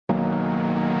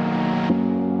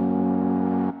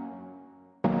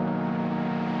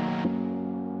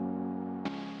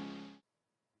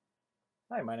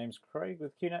Hi, my name's Craig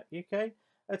with QNAP UK.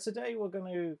 Today we're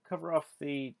going to cover off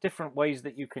the different ways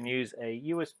that you can use a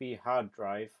USB hard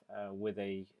drive with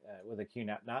a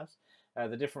QNAP NAS.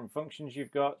 The different functions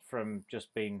you've got, from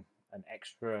just being an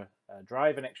extra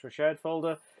drive, an extra shared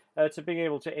folder, to being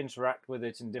able to interact with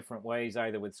it in different ways,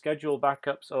 either with scheduled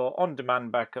backups or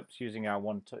on-demand backups using our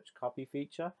one-touch copy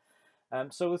feature.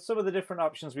 So with some of the different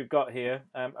options we've got here,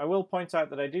 I will point out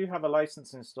that I do have a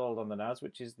license installed on the NAS,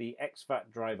 which is the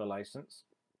exFAT driver license.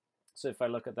 So if I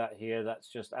look at that here, that's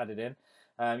just added in.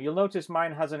 You'll notice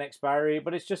mine has an expiry,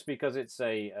 but it's just because it's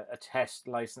a test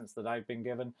license that I've been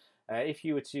given. If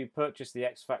you were to purchase the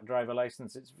exFAT driver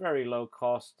license, it's very low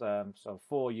cost, so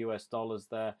 $4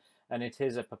 there, and it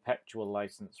is a perpetual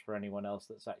license for anyone else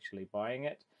that's actually buying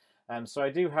it. So I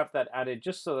do have that added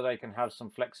just so that I can have some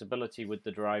flexibility with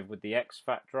the drive with the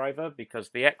exFAT driver, because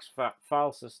the exFAT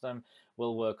file system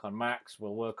will work on Macs,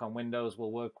 will work on Windows,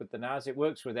 will work with the NAS. It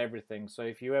works with everything. So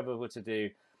if you ever were to do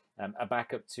a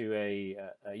backup to a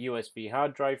USB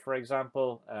hard drive, for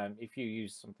example, if you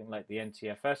use something like the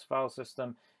NTFS file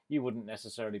system, you wouldn't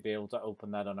necessarily be able to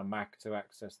open that on a Mac to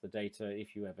access the data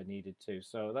if you ever needed to.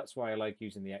 So that's why I like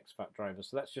using the exFAT driver.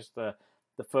 So that's just the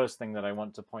first thing that I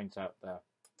want to point out there.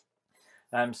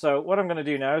 So what I'm going to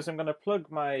do now is I'm going to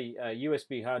plug my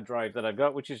USB hard drive that I've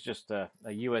got, which is just a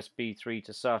USB 3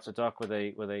 to SATA dock with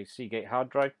a Seagate hard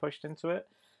drive pushed into it.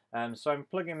 So I'm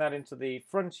plugging that into the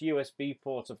front USB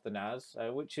port of the NAS,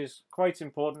 which is quite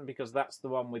important because that's the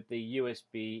one with the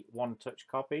USB one-touch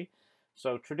copy.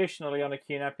 So traditionally on a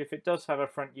QNAP, if it does have a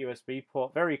front USB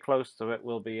port, very close to it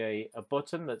will be a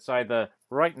button that's either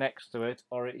right next to it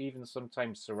or it even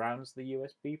sometimes surrounds the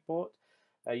USB port.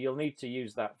 You'll need to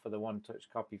use that for the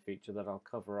one-touch copy feature that I'll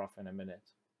cover off in a minute.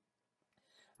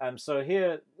 So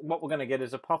here, what we're going to get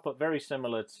is a pop-up very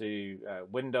similar to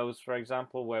Windows, for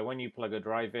example, where when you plug a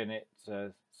drive in, it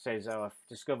says, "Oh, I've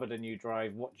discovered a new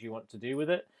drive. What do you want to do with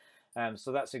it?"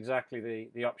 So that's exactly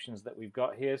the options that we've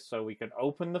got here. So we can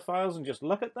open the files and just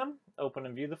look at them, open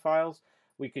and view the files.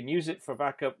 We can use it for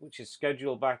backup, which is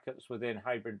scheduled backups within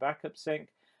Hybrid Backup Sync.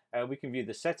 We can view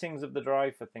the settings of the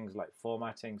drive for things like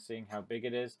formatting, seeing how big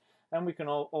it is, and we can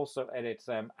also edit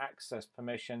access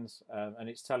permissions, and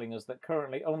it's telling us that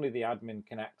currently only the admin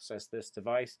can access this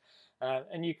device,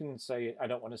 and you can say, I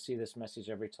don't want to see this message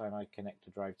every time I connect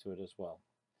a drive to it as well.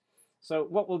 So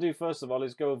what we'll do first of all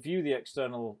is go view the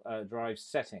external drive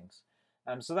settings.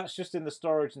 So that's just in the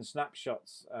storage and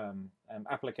snapshots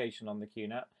application on the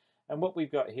QNAP. And what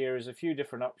we've got here is a few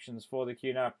different options for the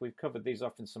QNAP. We've covered these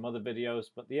off in some other videos,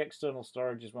 but the external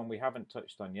storage is one we haven't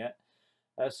touched on yet.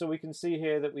 So we can see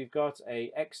here that we've got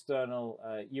a external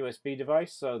USB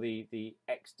device. So the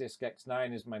XDisk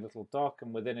X9 is my little dock,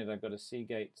 and within it I've got a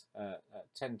Seagate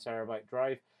 10 terabyte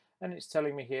drive, and it's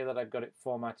telling me here that I've got it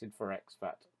formatted for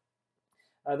exFAT.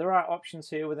 There are options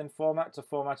here within format to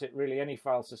format it really any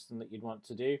file system that you'd want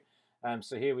to do.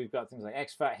 So here we've got things like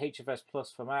exFAT, HFS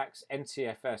Plus for Macs,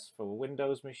 NTFS for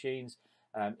Windows machines,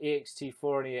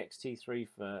 ext4 and ext3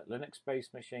 for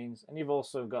Linux-based machines, and you've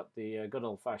also got the good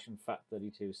old-fashioned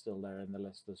FAT32 still there in the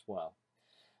list as well.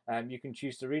 You can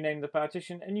choose to rename the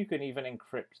partition, and you can even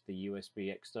encrypt the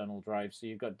USB external drive. So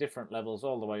you've got different levels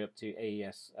all the way up to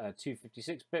AES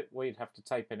 256-bit, where you'd have to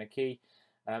type in a key,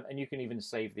 and you can even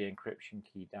save the encryption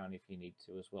key down if you need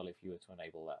to as well, if you were to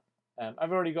enable that.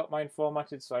 I've already got mine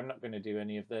formatted, so I'm not going to do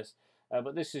any of this.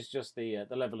 But this is just the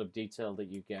level of detail that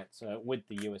you get with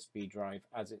the USB drive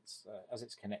as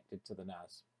it's connected to the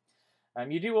NAS.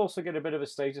 You do also get a bit of a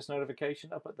status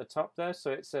notification up at the top there, so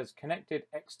it says connected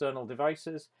external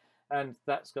devices, and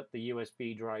that's got the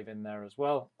USB drive in there as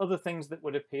well. Other things that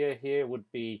would appear here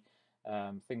would be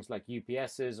things like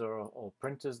UPSs or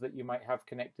printers that you might have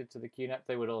connected to the QNAP.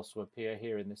 They would also appear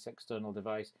here in this external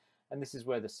device. And this is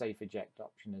where the safe eject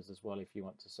option is as well, if you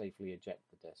want to safely eject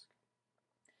the disk.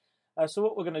 So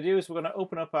what we're going to do is we're going to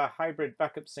open up our Hybrid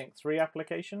Backup Sync 3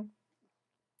 application.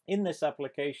 In this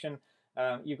application,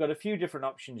 you've got a few different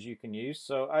options you can use.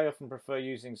 So I often prefer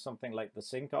using something like the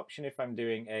sync option if I'm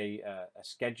doing a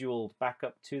scheduled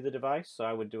backup to the device. So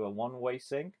I would do a one-way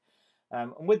sync.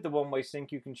 And with the one-way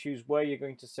sync, you can choose where you're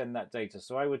going to send that data.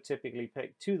 So I would typically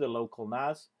pick to the local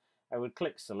NAS. I would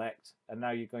click select, and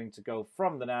now you're going to go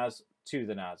from the NAS to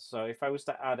the NAS. So if I was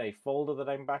to add a folder that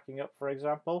I'm backing up, for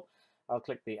example, I'll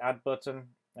click the add button.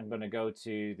 I'm going to go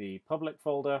to the public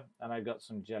folder, and I've got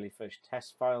some Jellyfish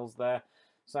test files there.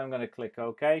 So I'm going to click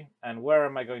OK, and where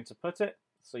am I going to put it?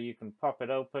 So you can pop it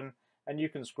open, and you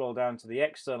can scroll down to the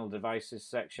external devices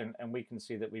section, and we can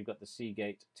see that we've got the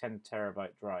Seagate 10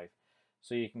 terabyte drive.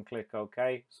 So you can click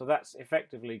OK. So that's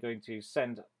effectively going to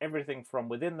send everything from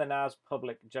within the NAS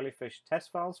public Jellyfish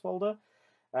test files folder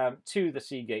to the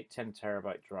Seagate 10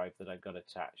 terabyte drive that I've got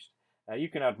attached. You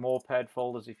can add more paired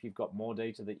folders if you've got more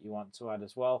data that you want to add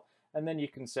as well, and then you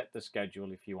can set the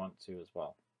schedule if you want to as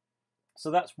well.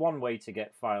 So that's one way to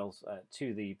get files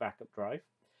to the backup drive.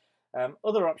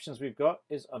 Other options we've got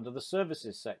is under the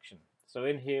services section. So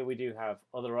in here we do have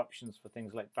other options for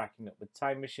things like backing up with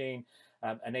Time Machine,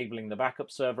 enabling the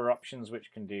backup server options,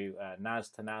 which can do NAS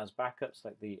to NAS backups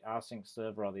like the rsync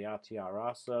server or the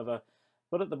RTRR server.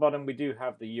 But at the bottom we do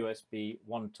have the USB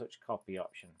one-touch copy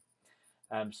option.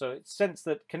 So it's since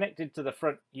that connected to the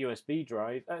front USB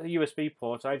drive, USB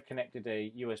port, I've connected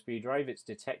a USB drive. It's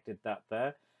detected that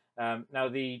there. Now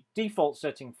the default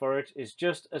setting for it is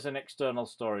just as an external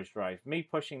storage drive. Me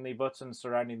pushing the button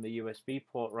surrounding the USB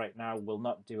port right now will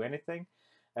not do anything.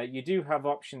 You do have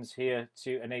options here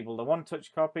to enable the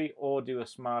one-touch copy or do a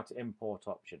smart import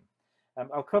option.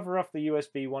 I'll cover off the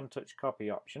USB one-touch copy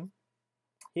option.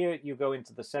 Here you go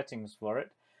into the settings for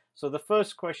it. So the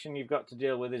first question you've got to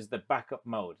deal with is the backup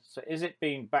mode. So is it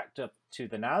being backed up to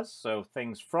the NAS, so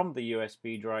things from the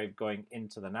USB drive going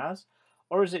into the NAS,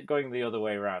 or is it going the other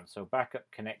way around, so backup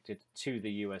connected to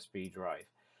the USB drive?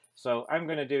 So I'm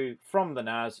going to do from the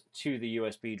NAS to the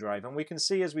USB drive, and we can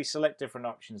see as we select different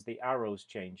options the arrows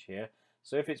change here.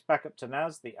 So if it's backup to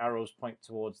NAS, the arrows point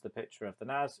towards the picture of the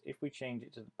NAS. If we change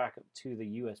it to backup to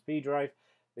the USB drive,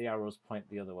 the arrows point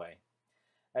the other way.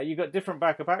 You've got different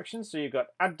backup actions. So you've got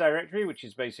add directory, which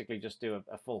is basically just do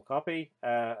a full copy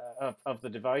of the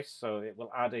device. So it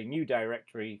will add a new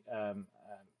directory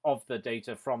of the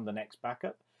data from the next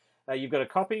backup. You've got a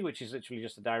copy, which is literally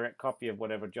just a direct copy of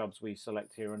whatever jobs we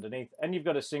select here underneath. And you've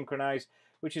got a synchronize,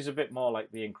 which is a bit more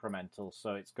like the incremental.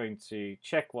 So it's going to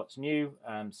check what's new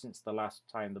since the last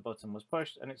time the button was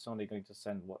pushed, and it's only going to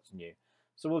send what's new.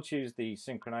 So we'll choose the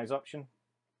synchronize option.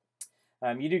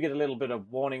 You do get a little bit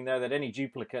of warning there that any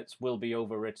duplicates will be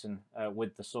overwritten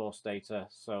with the source data,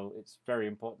 so it's very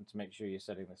important to make sure you're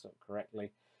setting this up correctly.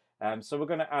 So we're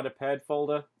going to add a paired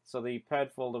folder. So the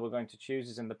paired folder we're going to choose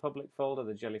is in the public folder,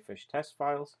 the Jellyfish test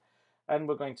files, and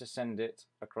we're going to send it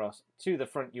across to the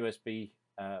front USB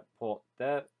port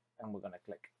there, and we're going to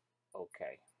click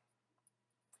OK.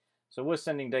 So we're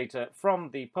sending data from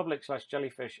the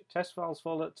public/Jellyfish test files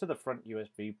folder to the front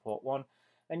USB port 1.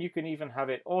 And you can even have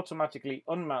it automatically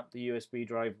unmount the USB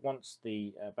drive once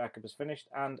the backup is finished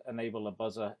and enable a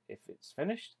buzzer if it's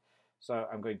finished. So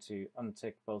I'm going to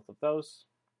untick both of those,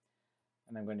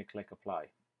 and I'm going to click apply,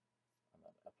 and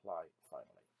then apply finally.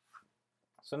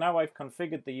 So now I've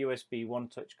configured the USB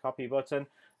one-touch copy button.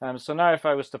 So now if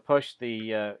I was to push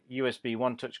the USB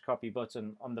one-touch copy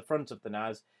button on the front of the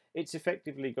NAS, it's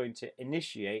effectively going to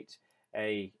initiate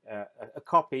a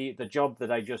copy, the job that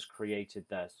I just created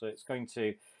there. So it's going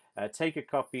to take a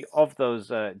copy of those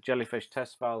Jellyfish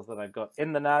test files that I've got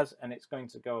in the NAS, and it's going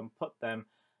to go and put them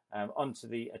onto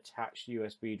the attached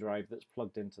USB drive that's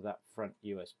plugged into that front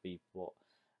USB port.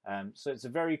 So it's a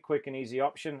very quick and easy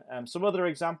option. Some other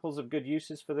examples of good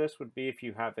uses for this would be if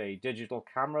you have a digital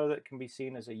camera that can be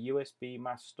seen as a USB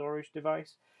mass storage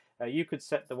device. You could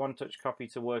set the one-touch copy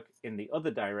to work in the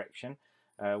other direction,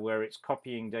 where it's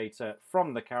copying data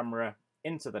from the camera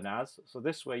into the NAS. So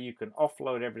this way you can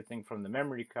offload everything from the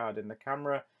memory card in the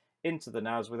camera into the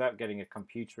NAS without getting a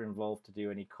computer involved to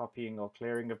do any copying or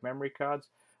clearing of memory cards.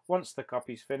 Once the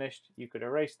copy's finished, you could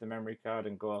erase the memory card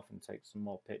and go off and take some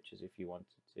more pictures if you wanted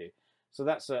to. So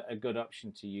that's a good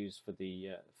option to use for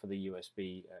the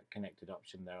USB connected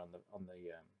option there on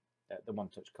the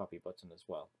one-touch copy button as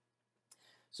well.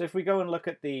 So if we go and look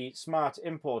at the smart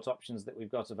import options that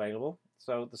we've got available,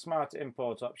 so the smart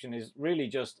import option is really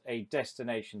just a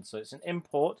destination. So it's an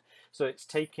import, so it's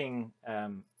taking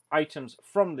items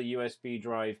from the USB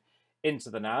drive into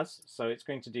the NAS. So it's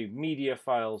going to do media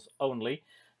files only.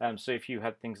 So if you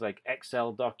had things like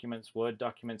Excel documents, Word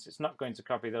documents, it's not going to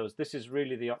copy those. This is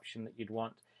really the option that you'd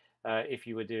want if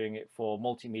you were doing it for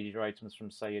multimedia items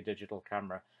from, say, a digital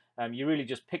camera. You really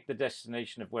just pick the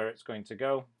destination of where it's going to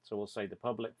go. So we'll say the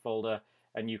public folder,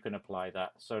 and you can apply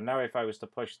that. So now if I was to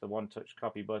push the one-touch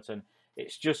copy button,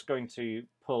 it's just going to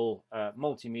pull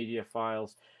multimedia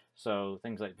files. So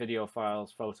things like video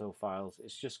files, photo files,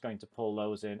 it's just going to pull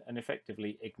those in and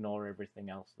effectively ignore everything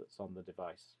else that's on the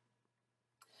device.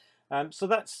 So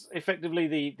that's effectively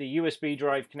the USB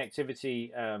drive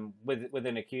connectivity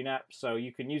within a QNAP. So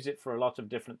you can use it for a lot of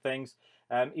different things.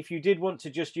 If you did want to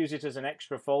just use it as an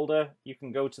extra folder, you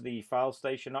can go to the file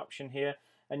station option here,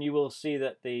 and you will see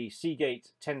that the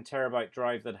Seagate 10 terabyte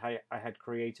drive that I had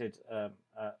created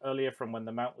earlier from when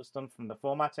the mount was done from the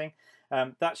formatting,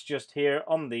 that's just here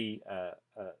on the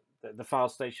the file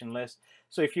station list.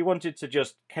 So if you wanted to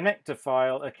just connect a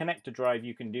file, connect a drive,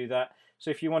 you can do that. So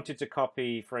if you wanted to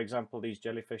copy, for example, these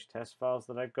jellyfish test files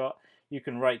that I've got, you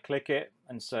can right click it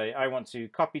and say, I want to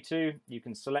copy to. You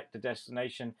can select a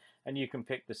destination and you can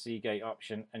pick the Seagate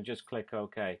option and just click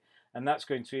OK. And that's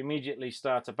going to immediately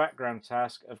start a background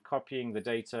task of copying the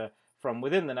data from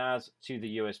within the NAS to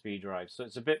the USB drive. So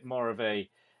it's a bit more of a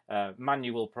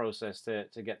manual process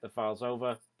to get the files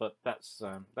over, but that's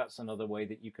another way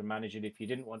that you can manage it if you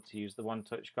didn't want to use the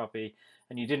one-touch copy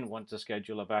and you didn't want to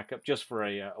schedule a backup just for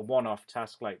a one-off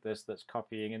task like this that's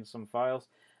copying in some files.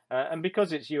 And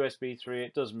because it's USB 3,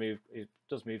 it does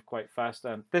move quite fast.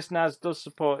 This NAS does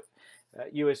support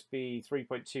USB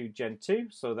 3.2 Gen 2,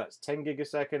 so that's 10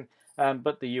 gigasecond.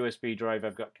 But the USB drive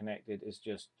I've got connected is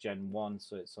just Gen 1,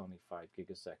 so it's only 5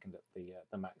 gigasecond at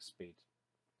the max speed.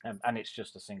 And it's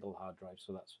just a single hard drive,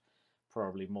 so that's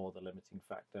probably more the limiting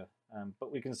factor.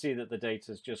 But we can see that the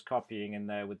data is just copying in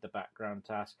there with the background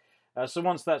task. So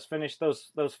once that's finished,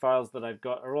 those files that I've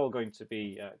got are all going to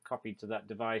be copied to that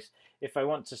device. If I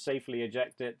want to safely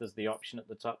eject it, there's the option at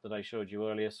the top that I showed you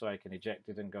earlier, so I can eject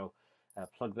it and go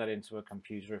plug that into a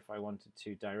computer if I wanted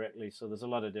to directly. So there's a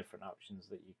lot of different options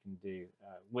that you can do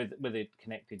with a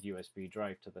connected USB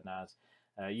drive to the NAS.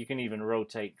 You can even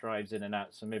rotate drives in and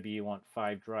out. So maybe you want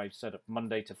 5 drives set up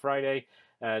Monday to Friday,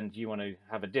 and you want to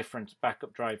have a different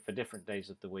backup drive for different days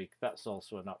of the week. That's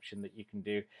also an option that you can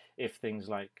do if things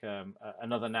like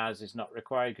another NAS is not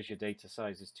required because your data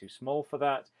size is too small for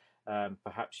that.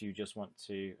 Perhaps you just want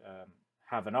to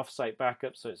have an offsite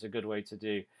backup. So it's a good way to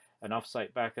do an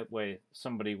offsite backup where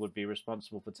somebody would be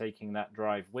responsible for taking that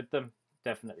drive with them.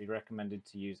 Definitely recommended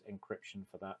to use encryption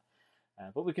for that.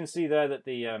 But we can see there that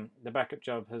the backup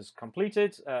job has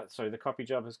completed. Sorry, the copy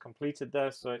job has completed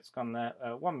there. So it's gone there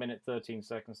 1 minute 13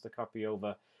 seconds to copy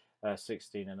over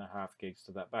 16.5 gigs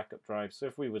to that backup drive. So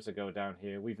if we were to go down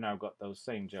here, we've now got those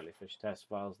same jellyfish test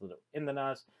files that are in the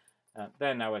NAS.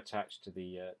 They're now attached to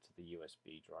the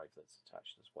USB drive that's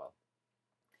attached as well.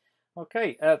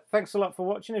 Okay, thanks a lot for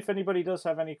watching. If anybody does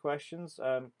have any questions,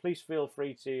 please feel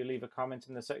free to leave a comment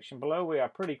in the section below. We are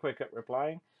pretty quick at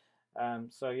replying.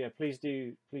 So yeah, please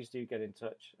do get in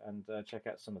touch and check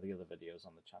out some of the other videos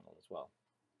on the channel as well.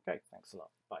 Okay, thanks a lot.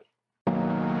 Bye.